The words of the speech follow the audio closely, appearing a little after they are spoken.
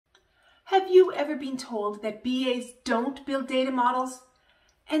Have you ever been told that BAs don't build data models?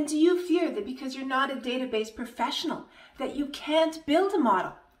 And do you fear that because you're not a database professional, that you can't build a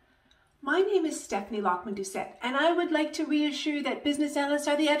model? My name is Stephanie Lockman-Doucette, and I would like to reassure you that business analysts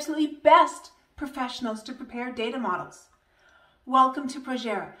are the absolutely best professionals to prepare data models. Welcome to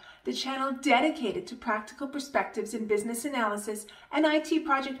Projerra, the channel dedicated to practical perspectives in business analysis and IT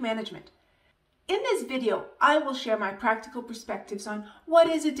project management. In this video, I will share my practical perspectives on what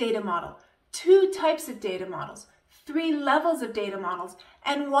is a data model, 2 types of data models, 3 levels of data models,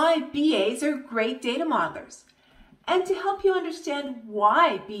 and why BAs are great data modelers. And to help you understand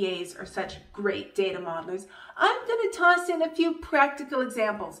why BAs are such great data modelers, I'm going to toss in a few practical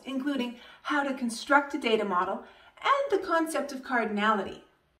examples, including how to construct a data model and the concept of cardinality.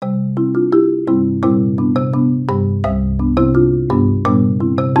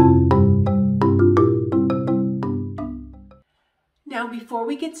 Now, before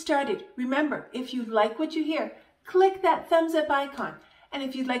we get started, remember, if you like what you hear, click that thumbs up icon. And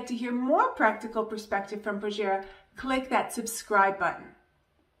if you'd like to hear more practical perspective from Projerra, click that subscribe button.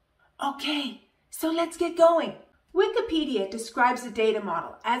 Okay, so let's get going. Wikipedia describes a data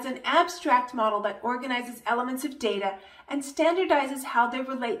model as an abstract model that organizes elements of data and standardizes how they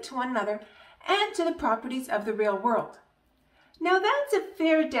relate to one another and to the properties of the real world. Now, that's a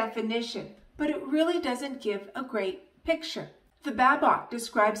fair definition, but it really doesn't give a great picture. The BABOK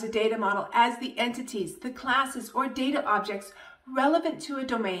describes a data model as the entities, the classes, or data objects relevant to a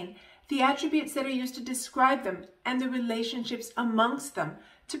domain, the attributes that are used to describe them, and the relationships amongst them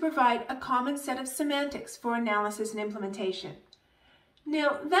to provide a common set of semantics for analysis and implementation.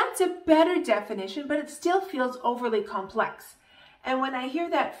 Now, that's a better definition, but it still feels overly complex. And when I hear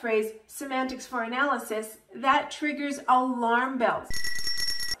that phrase, semantics for analysis, that triggers alarm bells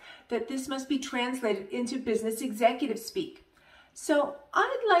that this must be translated into business executive speak. So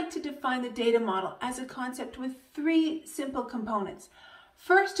I'd like to define the data model as a concept with 3 simple components.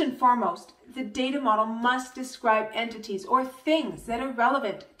 First and foremost, the data model must describe entities or things that are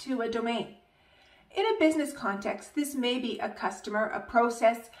relevant to a domain. In a business context, this may be a customer, a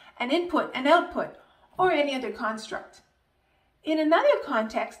process, an input and output, or any other construct. In another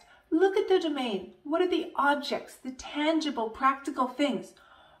context, look at the domain. What are the objects, the tangible, practical things,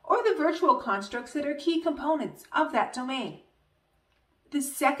 or the virtual constructs that are key components of that domain? The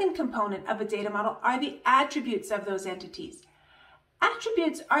second component of a data model are the attributes of those entities.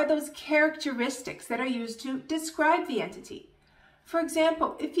 Attributes are those characteristics that are used to describe the entity. For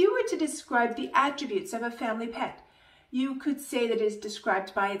example, if you were to describe the attributes of a family pet, you could say that it is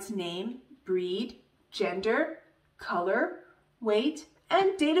described by its name, breed, gender, color, weight,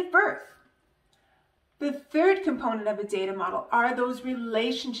 and date of birth. The third component of a data model are those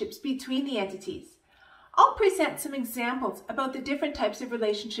relationships between the entities. I'll present some examples about the different types of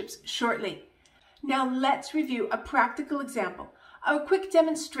relationships shortly. Now let's review a practical example, a quick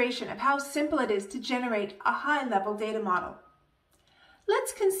demonstration of how simple it is to generate a high-level data model.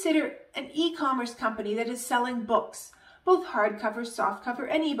 Let's consider an e-commerce company that is selling books, both hardcover, softcover,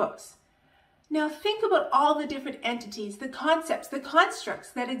 and ebooks. Now think about all the different entities, the concepts, the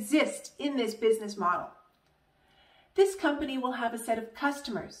constructs that exist in this business model. This company will have a set of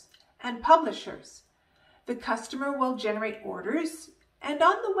customers and publishers. The customer will generate orders, and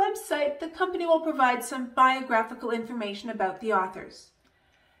on the website, the company will provide some biographical information about the authors.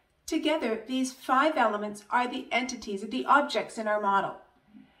 Together, these 5 elements are the entities, the objects in our model.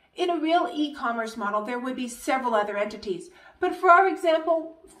 In a real e-commerce model, there would be several other entities, but for our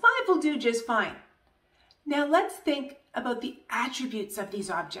example, 5 will do just fine. Now let's think about the attributes of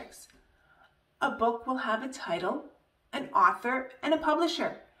these objects. A book will have a title, an author, and a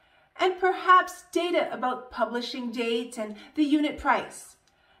publisher, and perhaps data about publishing date and the unit price.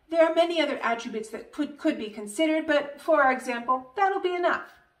 There are many other attributes that could be considered, but for our example, that'll be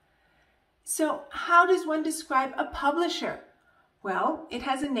enough. So how does one describe a publisher? Well, it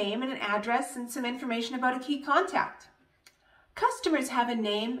has a name and an address and some information about a key contact. Customers have a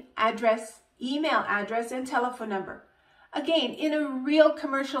name, address, email address, and telephone number. Again, in a real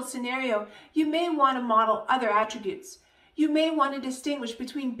commercial scenario, you may want to model other attributes. You may want to distinguish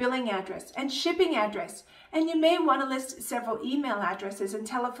between billing address and shipping address, and you may want to list several email addresses and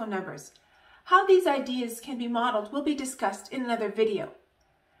telephone numbers. How these ideas can be modeled will be discussed in another video.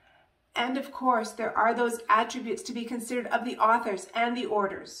 And of course, there are those attributes to be considered of the authors and the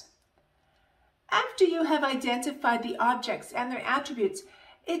orders. After you have identified the objects and their attributes,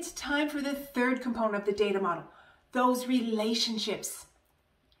 it's time for the third component of the data model, those relationships.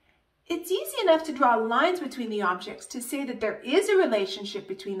 It's easy enough to draw lines between the objects to say that there is a relationship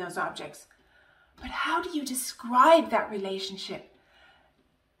between those objects. But how do you describe that relationship?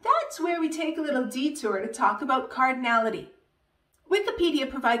 That's that's where we take a little detour to talk about cardinality. Wikipedia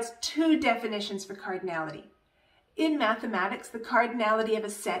provides two definitions for cardinality. In mathematics, the cardinality of a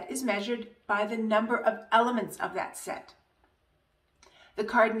set is measured by the number of elements of that set. The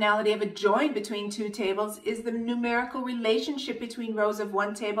cardinality of a join between two tables is the numerical relationship between rows of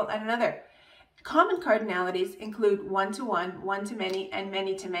one table and another. Common cardinalities include one-to-one, one-to-many, and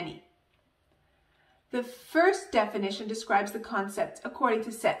many-to-many. The first definition describes the concept according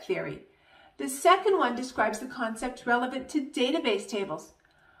to set theory. The second one describes the concept relevant to database tables.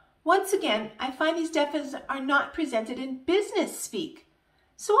 Once again, I find these definitions are not presented in business speak,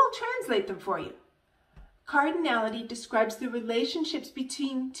 so I'll translate them for you. Cardinality describes the relationships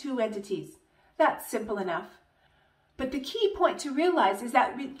between two entities. That's simple enough. But the key point to realize is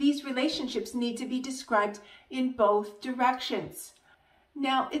that these relationships need to be described in both directions.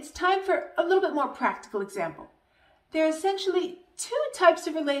 Now, it's time for a little bit more practical example. There are essentially two types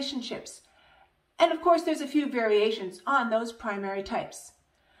of relationships, and of course there's a few variations on those primary types.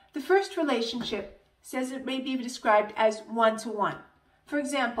 The first relationship says it may be described as one-to-one. For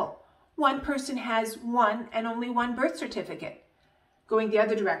example, one person has one and only one birth certificate. Going the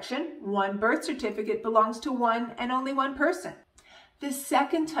other direction, one birth certificate belongs to one and only one person. The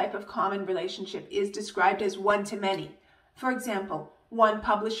second type of common relationship is described as one-to-many. For example, one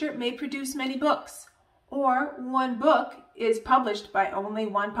publisher may produce many books, or one book is published by only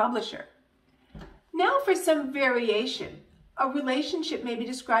one publisher. Now for some variation. A relationship may be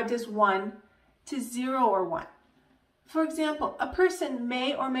described as 1 to 0 or 1. For example, a person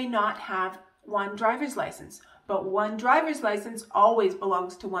may or may not have one driver's license, but one driver's license always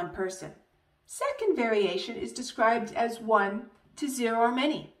belongs to one person. Second variation is described as 1 to 0 or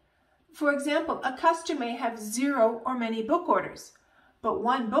many. For example, a customer may have 0 or many book orders, but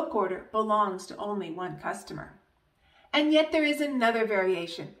one book order belongs to only one customer. And yet there is another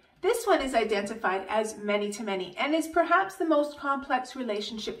variation. This one is identified as many-to-many and is perhaps the most complex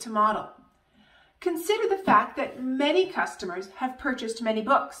relationship to model. Consider the fact that many customers have purchased many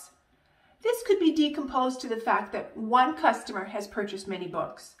books. This could be decomposed to the fact that one customer has purchased many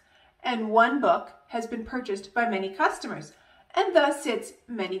books, and one book has been purchased by many customers, and thus it's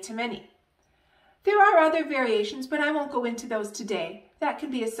many-to-many. There are other variations, but I won't go into those today. That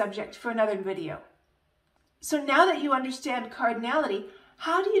can be a subject for another video. So now that you understand cardinality,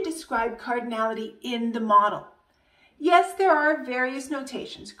 how do you describe cardinality in the model? Yes, there are various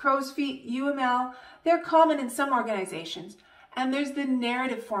notations. Crow's feet, UML, they're common in some organizations. And there's the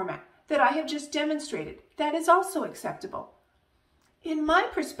narrative format that I have just demonstrated. That is also acceptable. In my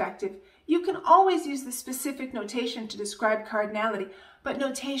perspective, you can always use the specific notation to describe cardinality, but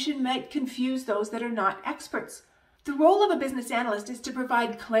notation might confuse those that are not experts. The role of a business analyst is to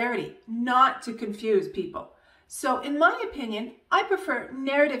provide clarity, not to confuse people. So in my opinion, I prefer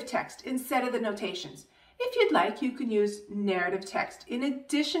narrative text instead of the notations. If you'd like, you can use narrative text in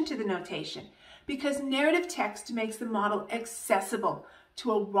addition to the notation, because narrative text makes the model accessible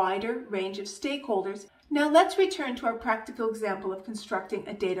to a wider range of stakeholders. Now let's return to our practical example of constructing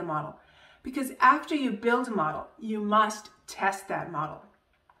a data model, because after you build a model, you must test that model.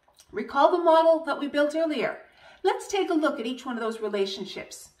 Recall the model that we built earlier. Let's take a look at each one of those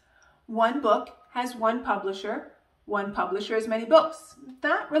relationships. One book has one publisher has many books.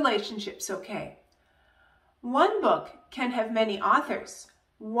 That relationship's okay. One book can have many authors.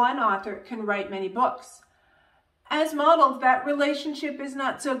 One author can write many books. As modeled, that relationship is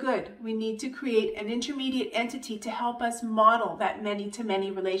not so good. We need to create an intermediate entity to help us model that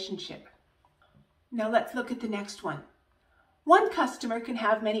many-to-many relationship. Now let's look at the next one. One customer can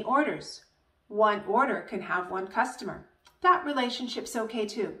have many orders. One order can have one customer. That relationship's okay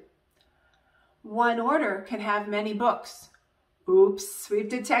too. One order can have many books. Oops, we've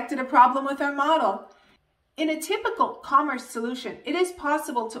detected a problem with our model. In a typical commerce solution, it is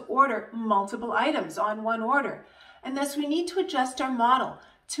possible to order multiple items on one order, and thus we need to adjust our model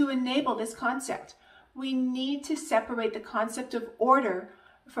to enable this concept. We need to separate the concept of order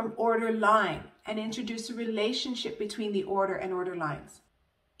from order line and introduce a relationship between the order and order lines.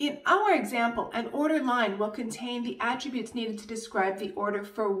 In our example, an order line will contain the attributes needed to describe the order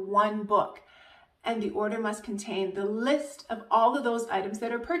for one book, and the order must contain the list of all of those items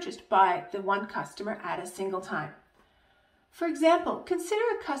that are purchased by the one customer at a single time. For example, consider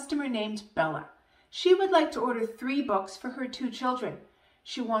a customer named Bella. She would like to order 3 books for her 2 children.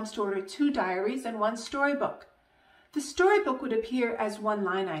 She wants to order 2 diaries and 1 storybook. The storybook would appear as one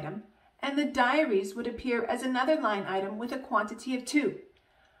line item, and the diaries would appear as another line item with a quantity of 2.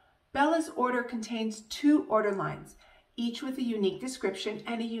 Bella's order contains 2 order lines, each with a unique description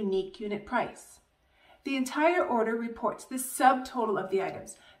and a unique unit price. The entire order reports the subtotal of the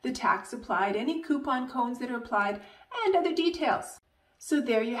items. the tax applied, any coupon codes that are applied, and other details. So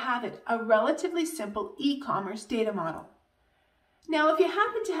there you have it, a relatively simple e-commerce data model. Now, if you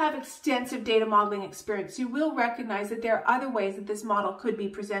happen to have extensive data modeling experience, you will recognize that there are other ways that this model could be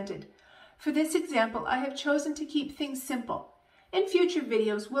presented. For this example, I have chosen to keep things simple. In future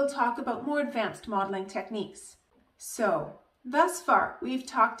videos, we'll talk about more advanced modeling techniques. So, thus far, we've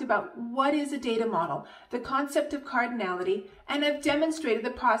talked about what is a data model, the concept of cardinality, and I've demonstrated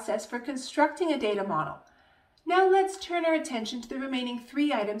the process for constructing a data model. Now let's turn our attention to the remaining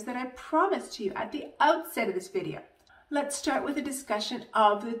 3 items that I promised to you at the outset of this video. Let's start with a discussion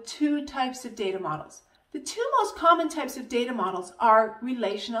of the 2 types of data models. The 2 most common types of data models are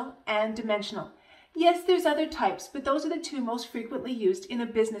relational and dimensional. Yes, there's other types, but those are the 2 most frequently used in a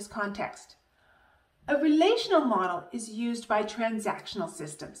business context. A relational model is used by transactional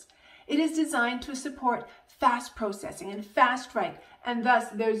systems. It is designed to support fast processing and fast write, and thus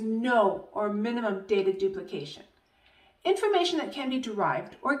there's no or minimum data duplication. Information that can be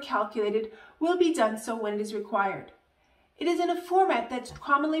derived or calculated will be done so when it is required. It is in a format that's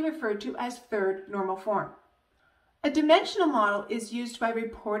commonly referred to as third normal form. A dimensional model is used by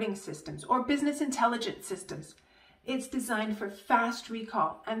reporting systems or business intelligence systems. It's designed for fast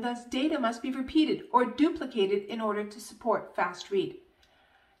recall, and thus data must be repeated or duplicated in order to support fast read.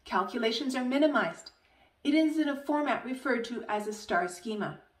 Calculations are minimized. It is in a format referred to as a star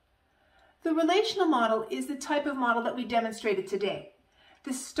schema. The relational model is the type of model that we demonstrated today.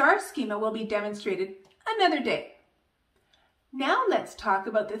 The star schema will be demonstrated another day. Now let's talk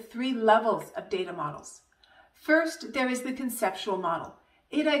about the 3 levels of data models. First, there is the conceptual model.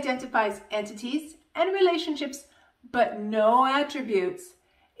 It identifies entities and relationships, but no attributes.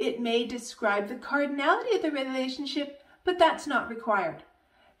 It may describe the cardinality of the relationship, but that's not required.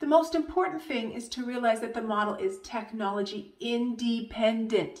 The most important thing is to realize that the model is technology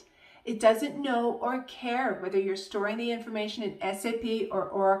independent. It doesn't know or care whether you're storing the information in SAP or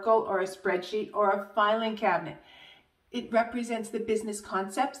Oracle or a spreadsheet or a filing cabinet. It represents the business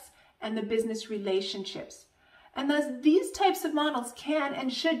concepts and the business relationships. And thus, these types of models can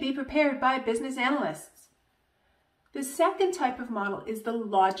and should be prepared by business analysts. The second type of model is the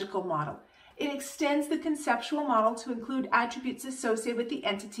logical model. It extends the conceptual model to include attributes associated with the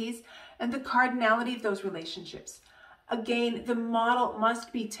entities and the cardinality of those relationships. Again, the model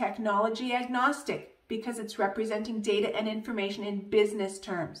must be technology agnostic because it's representing data and information in business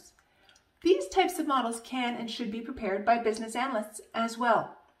terms. These types of models can and should be prepared by business analysts as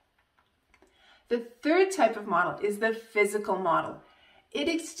well. The third type of model is the physical model. It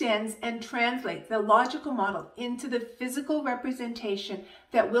extends and translates the logical model into the physical representation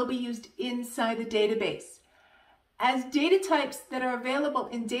that will be used inside the database. As data types that are available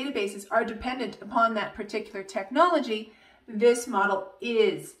in databases are dependent upon that particular technology, this model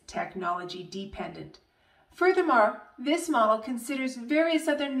is technology dependent. Furthermore, this model considers various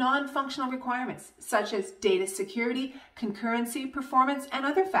other non-functional requirements, such as data security, concurrency, performance, and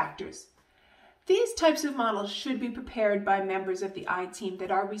other factors. These types of models should be prepared by members of the I team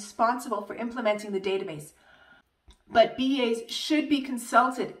that are responsible for implementing the database. But BAs should be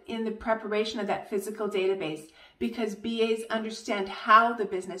consulted in the preparation of that physical database because BAs understand how the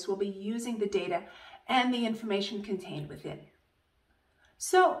business will be using the data and the information contained within.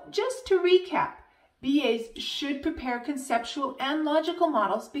 So, just to recap, BAs should prepare conceptual and logical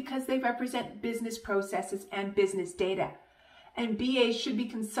models because they represent business processes and business data. And BAs should be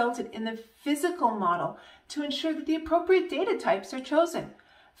consulted in the physical model to ensure that the appropriate data types are chosen.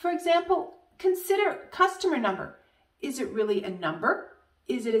 For example, consider customer number. Is it really a number?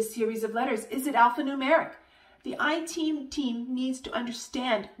 Is it a series of letters? Is it alphanumeric? The IT team needs to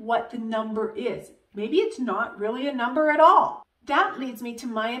understand what the number is. Maybe it's not really a number at all. That leads me to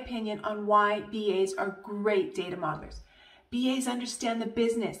my opinion on why BAs are great data modelers. BAs understand the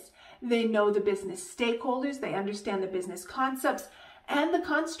business. They know the business stakeholders, they understand the business concepts and the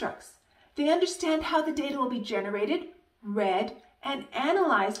constructs. They understand how the data will be generated, read, and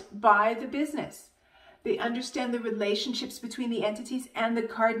analyzed by the business. They understand the relationships between the entities and the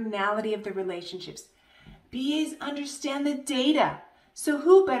cardinality of the relationships. BAs understand the data. So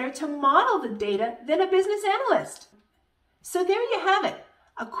who better to model the data than a business analyst? So there you have it,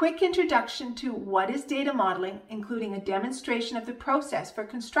 a quick introduction to what is data modeling, including a demonstration of the process for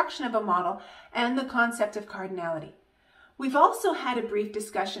construction of a model and the concept of cardinality. We've also had a brief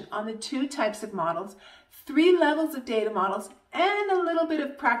discussion on the 2 types of models, 3 levels of data models, and a little bit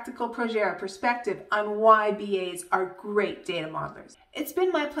of practical Projerra perspective on why BAs are great data modelers. It's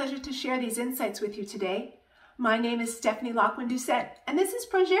been my pleasure to share these insights with you today. My name is Stephanie Lockman-Doucette, and this is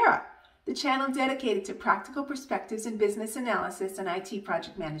Projerra. the channel dedicated to practical perspectives in business analysis and IT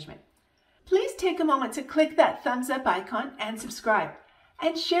project management. Please take a moment to click that thumbs up icon and subscribe,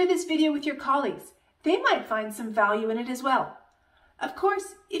 and share this video with your colleagues. They might find some value in it as well. Of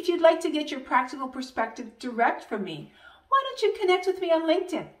course, if you'd like to get your practical perspective direct from me, why don't you connect with me on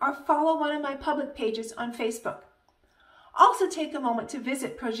LinkedIn or follow one of my public pages on Facebook? Also take a moment to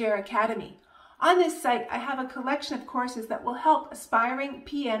visit Projerra Academy. On this site, I have a collection of courses that will help aspiring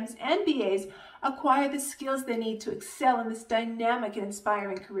PMs and BAs acquire the skills they need to excel in this dynamic and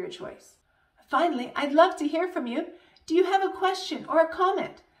inspiring career choice. Finally, I'd love to hear from you. Do you have a question or a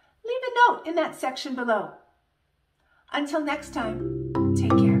comment? Leave a note in that section below. Until next time.